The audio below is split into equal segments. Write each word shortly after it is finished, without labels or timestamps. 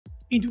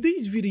In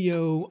today's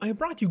video, I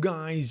brought you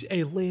guys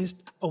a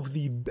list of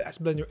the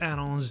best Blender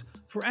add-ons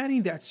for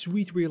adding that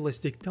sweet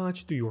realistic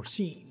touch to your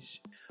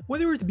scenes,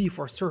 whether it be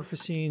for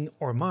surfacing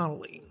or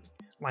modeling,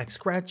 like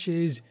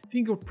scratches,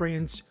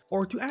 fingerprints,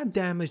 or to add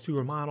damage to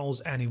your models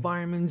and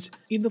environments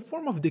in the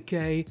form of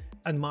decay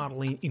and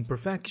modeling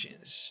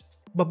imperfections.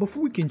 But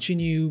before we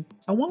continue,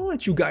 I want to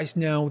let you guys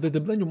know that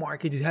the Blender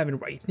market is having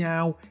right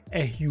now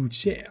a huge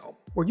sale,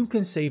 where you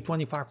can save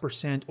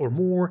 25% or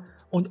more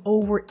on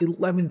over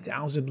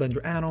 11,000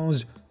 Blender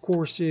add-ons,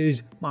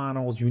 courses,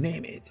 models, you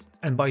name it.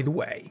 And by the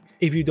way,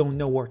 if you don't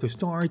know where to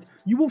start,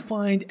 you will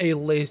find a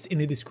list in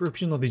the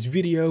description of this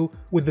video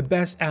with the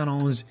best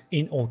add-ons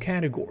in all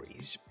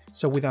categories.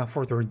 So without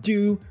further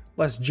ado,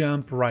 let's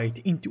jump right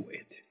into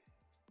it.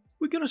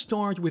 We're gonna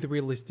start with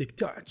Realistic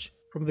Touch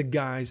from the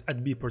guys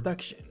at B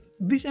Production.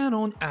 This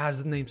add-on,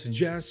 as the name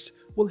suggests,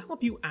 will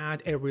help you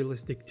add a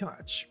realistic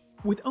touch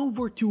with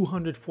over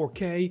 200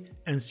 4K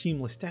and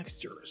seamless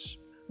textures.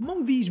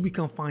 Among these, we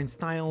can find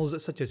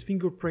styles such as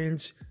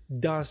fingerprints,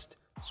 dust,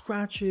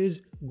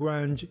 scratches,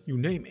 grunge, you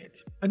name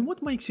it. And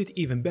what makes it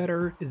even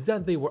better is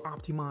that they were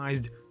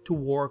optimized to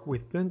work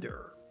with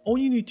Blender. All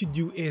you need to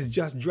do is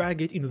just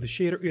drag it into the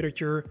shader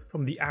editor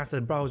from the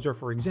asset browser,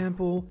 for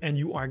example, and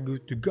you are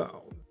good to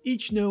go.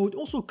 Each node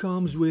also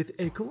comes with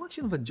a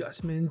collection of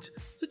adjustments,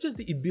 such as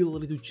the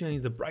ability to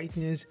change the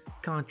brightness,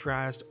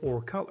 contrast,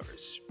 or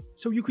colors.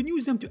 So you can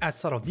use them to add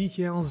subtle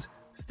details,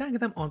 stack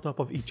them on top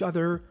of each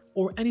other,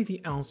 or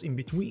anything else in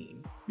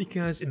between,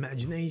 because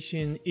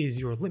imagination is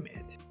your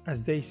limit,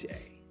 as they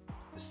say.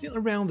 Still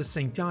around the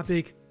same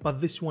topic,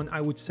 but this one I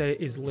would say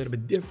is a little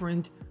bit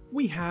different,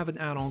 we have an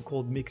add-on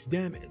called Mix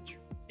Damage.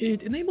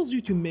 It enables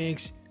you to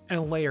mix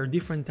and layer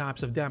different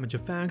types of damage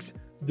effects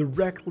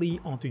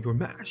directly onto your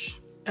mesh.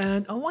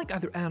 And unlike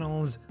other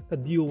add-ons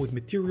that deal with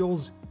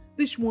materials,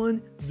 this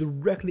one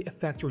directly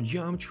affects your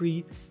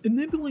geometry,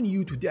 enabling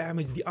you to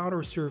damage the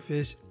outer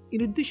surface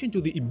in addition to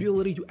the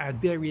ability to add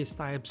various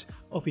types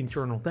of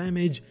internal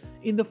damage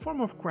in the form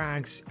of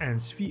cracks and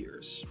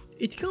spheres.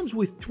 It comes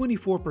with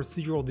 24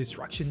 procedural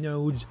destruction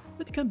nodes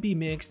that can be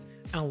mixed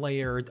and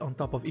layered on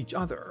top of each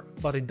other,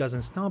 but it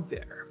doesn't stop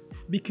there,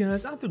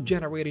 because after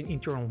generating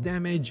internal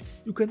damage,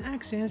 you can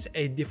access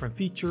a different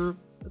feature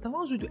that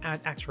allows you to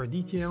add extra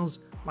details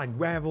like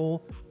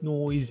gravel,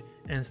 noise,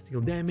 and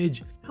steel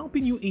damage,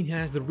 helping you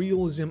enhance the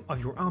realism of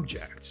your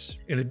objects.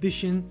 In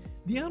addition,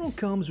 the add-on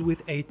comes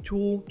with a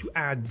tool to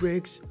add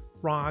bricks,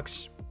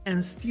 rocks,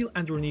 and steel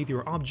underneath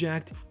your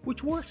object,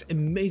 which works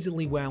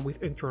amazingly well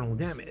with internal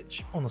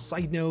damage. On a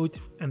side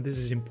note, and this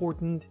is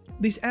important,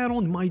 this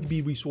add-on might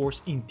be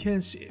resource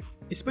intensive,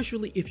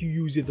 especially if you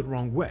use it the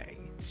wrong way.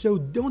 So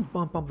don't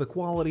bump up the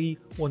quality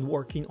when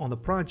working on the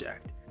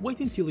project. Wait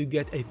until you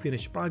get a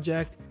finished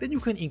project, then you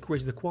can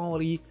increase the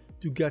quality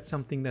to get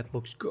something that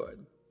looks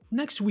good.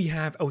 Next we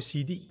have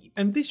O.C.A,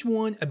 and this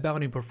one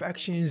about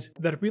imperfections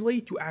that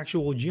relate to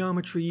actual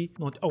geometry,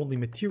 not only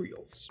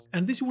materials.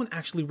 And this one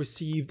actually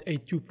received a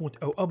 2.0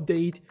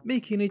 update,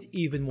 making it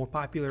even more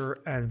popular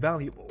and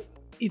valuable.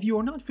 If you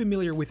are not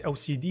familiar with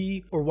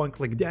O.C.A or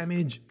one-click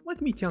damage,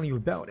 let me tell you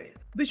about it.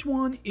 This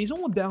one is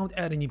all about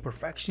adding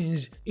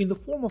imperfections in the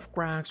form of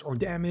cracks or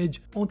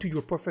damage onto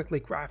your perfectly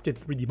crafted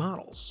 3D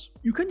models.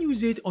 You can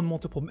use it on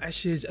multiple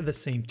meshes at the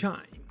same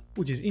time,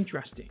 which is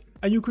interesting.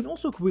 And you can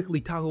also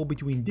quickly toggle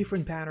between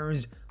different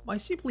patterns by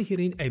simply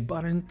hitting a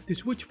button to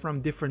switch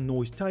from different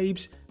noise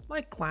types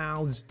like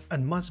clouds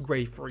and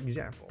Musgrave, for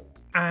example.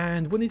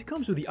 And when it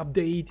comes to the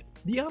update,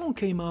 the add-on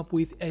came up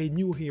with a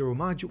new hero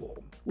module,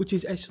 which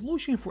is a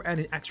solution for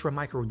adding extra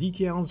micro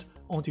details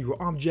onto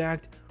your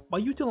object by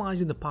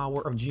utilizing the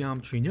power of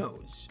geometry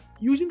nodes.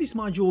 Using this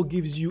module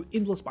gives you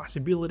endless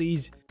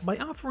possibilities by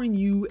offering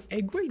you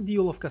a great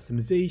deal of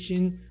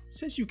customization,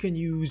 since you can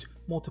use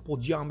multiple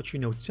geometry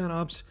node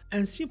setups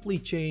and simply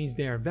change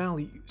their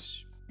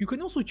values. You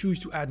can also choose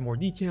to add more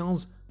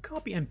details,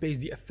 copy and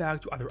paste the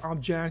effect to other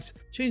objects,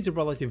 change the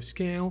relative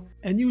scale,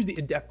 and use the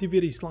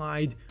adaptivity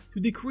slide to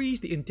decrease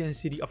the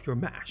intensity of your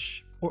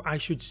mesh, or I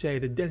should say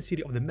the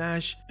density of the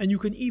mesh, and you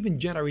can even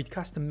generate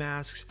custom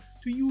masks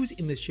to use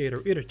in the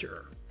shader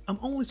editor. I'm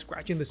only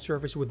scratching the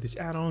surface with this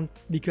add-on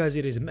because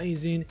it is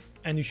amazing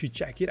and you should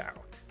check it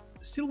out.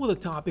 Still with the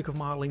topic of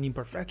modeling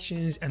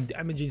imperfections and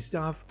damaging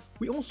stuff,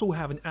 we also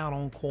have an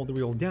add-on called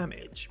Real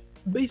Damage.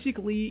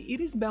 Basically, it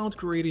is about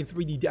creating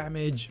 3D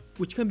damage,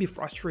 which can be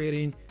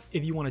frustrating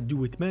if you want to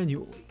do it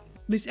manually.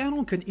 This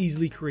add-on can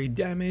easily create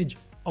damage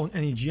on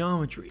any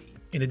geometry.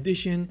 In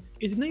addition,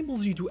 it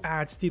enables you to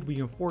add steel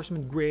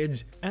reinforcement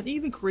grids and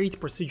even create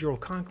procedural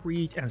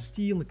concrete and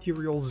steel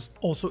materials.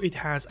 Also, it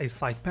has a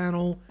side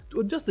panel to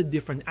adjust the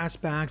different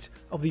aspects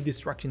of the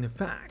destruction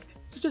effect,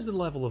 such as the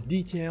level of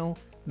detail,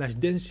 mesh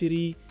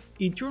density,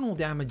 internal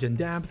damage and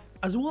depth,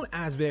 as well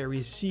as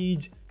various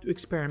seeds to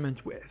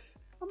experiment with,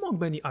 among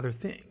many other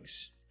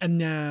things. And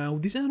now,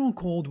 this add-on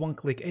called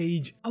One-Click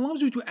Age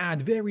allows you to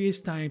add various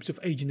types of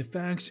aging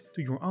effects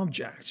to your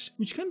objects,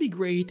 which can be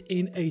great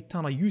in a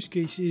ton of use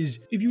cases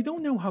if you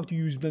don't know how to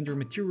use Blender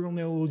material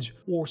nodes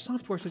or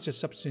software such as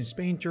Substance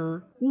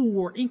Painter,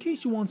 or in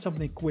case you want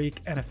something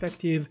quick and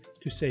effective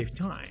to save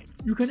time.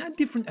 You can add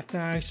different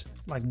effects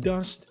like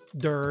dust,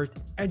 dirt,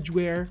 edge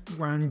wear,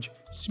 grunge,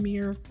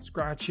 smear,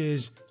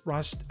 scratches,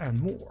 rust, and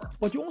more.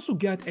 But you also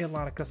get a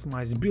lot of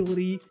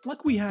customizability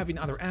like we have in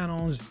other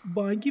add-ons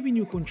by giving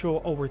you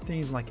control over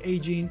things like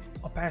aging,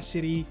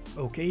 opacity,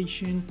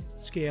 location,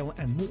 scale,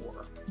 and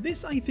more.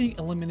 This, I think,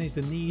 eliminates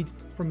the need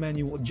for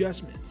manual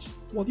adjustments,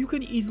 while you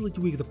can easily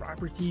tweak the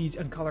properties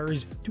and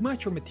colors to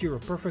match your material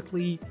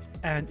perfectly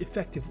and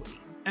effectively.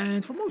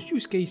 And for most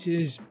use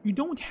cases, you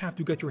don't have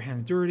to get your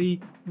hands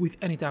dirty with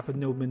any type of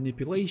node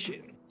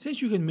manipulation, since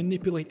you can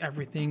manipulate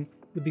everything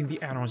within the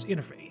add-on's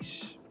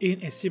interface.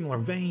 In a similar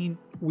vein,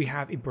 we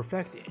have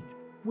Imperfectit,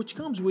 which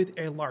comes with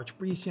a large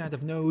preset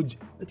of nodes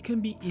that can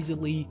be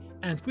easily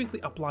and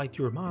quickly applied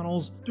to your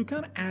models to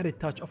kind of add a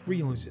touch of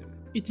realism.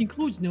 It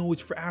includes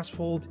nodes for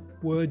asphalt,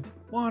 wood,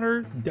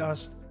 water,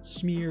 dust,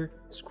 smear,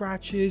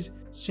 scratches,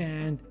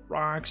 sand,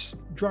 rocks,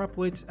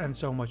 droplets, and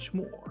so much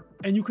more.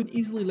 And you can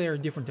easily layer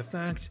different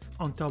effects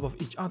on top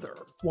of each other,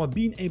 while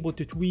being able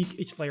to tweak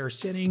each layer's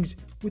settings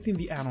within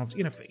the add-on's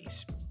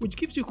interface, which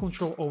gives you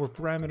control over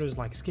parameters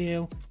like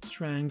scale,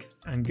 strength,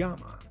 and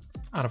gamma.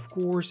 And of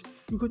course,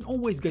 you can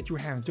always get your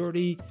hands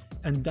dirty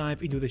and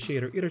dive into the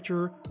shader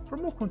editor for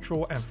more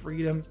control and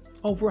freedom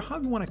over how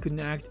you want to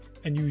connect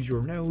and use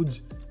your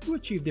nodes to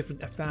achieve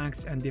different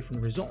effects and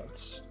different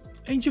results.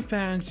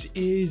 Agedfx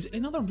is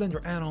another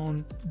Blender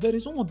add-on that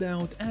is all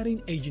about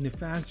adding aging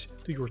effects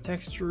to your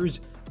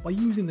textures by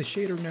using the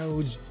shader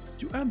nodes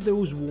to add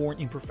those worn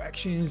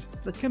imperfections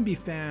that can be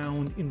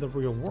found in the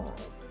real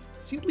world.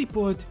 Simply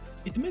put,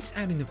 it makes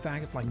adding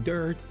effects like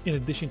dirt in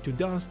addition to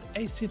dust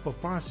a simple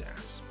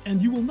process,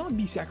 and you will not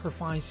be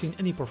sacrificing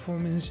any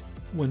performance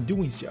when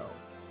doing so,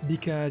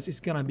 because it's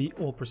gonna be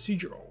all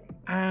procedural.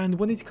 And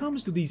when it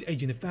comes to these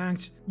aging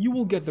effects, you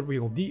will get the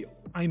real deal.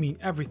 I mean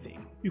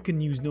everything. You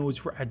can use nodes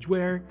for edge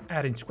wear,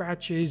 adding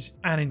scratches,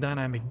 adding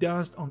dynamic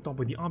dust on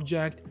top of the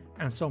object,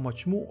 and so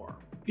much more.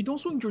 It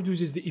also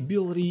introduces the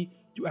ability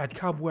to add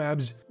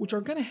cobwebs, which are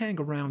gonna hang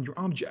around your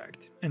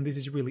object, and this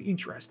is really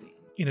interesting.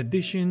 In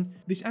addition,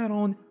 this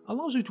add-on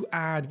allows you to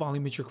add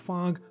volumetric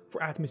fog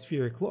for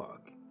atmospheric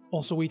look.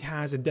 Also, it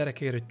has a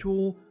dedicated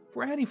tool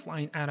for adding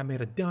flying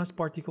animated dust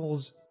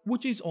particles,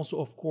 which is also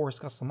of course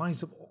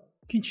customizable.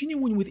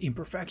 Continuing with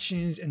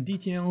imperfections and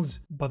details,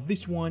 but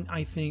this one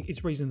I think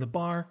is raising the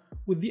bar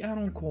with the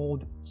add-on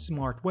called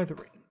Smart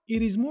Weathering.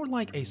 It is more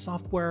like a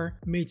software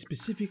made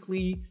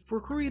specifically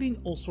for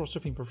creating all sorts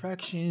of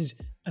imperfections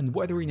and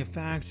weathering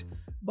effects,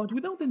 but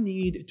without the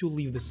need to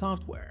leave the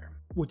software,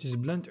 which is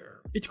Blender.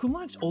 It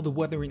collects all the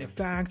weathering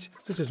effects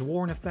such as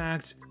worn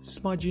effects,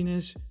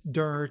 smudginess,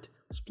 dirt,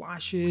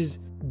 splashes,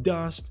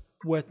 dust,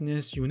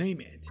 wetness, you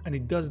name it, and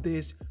it does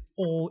this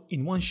all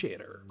in one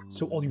shader.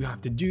 So all you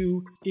have to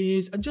do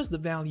is adjust the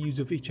values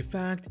of each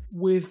effect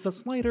with the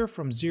slider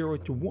from 0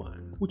 to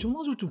 1, which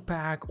allows you to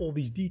pack all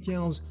these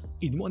details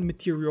in one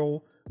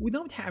material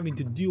without having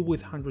to deal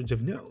with hundreds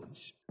of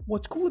nodes.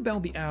 What's cool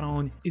about the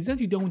add-on is that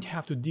you don't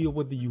have to deal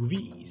with the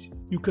UVs.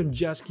 You can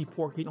just keep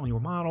working on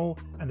your model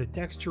and the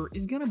texture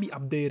is gonna be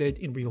updated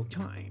in real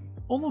time.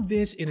 All of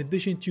this in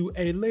addition to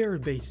a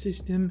layer-based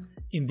system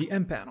in the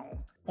M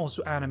panel,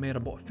 also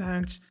animatable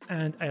effects,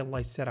 and a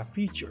light setup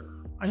feature.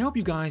 I hope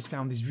you guys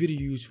found this video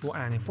useful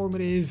and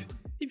informative.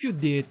 If you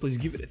did, please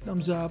give it a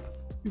thumbs up.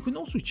 You can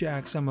also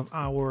check some of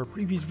our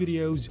previous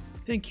videos.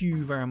 Thank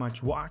you very much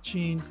for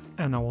watching,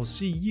 and I will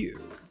see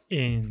you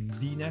in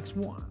the next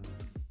one.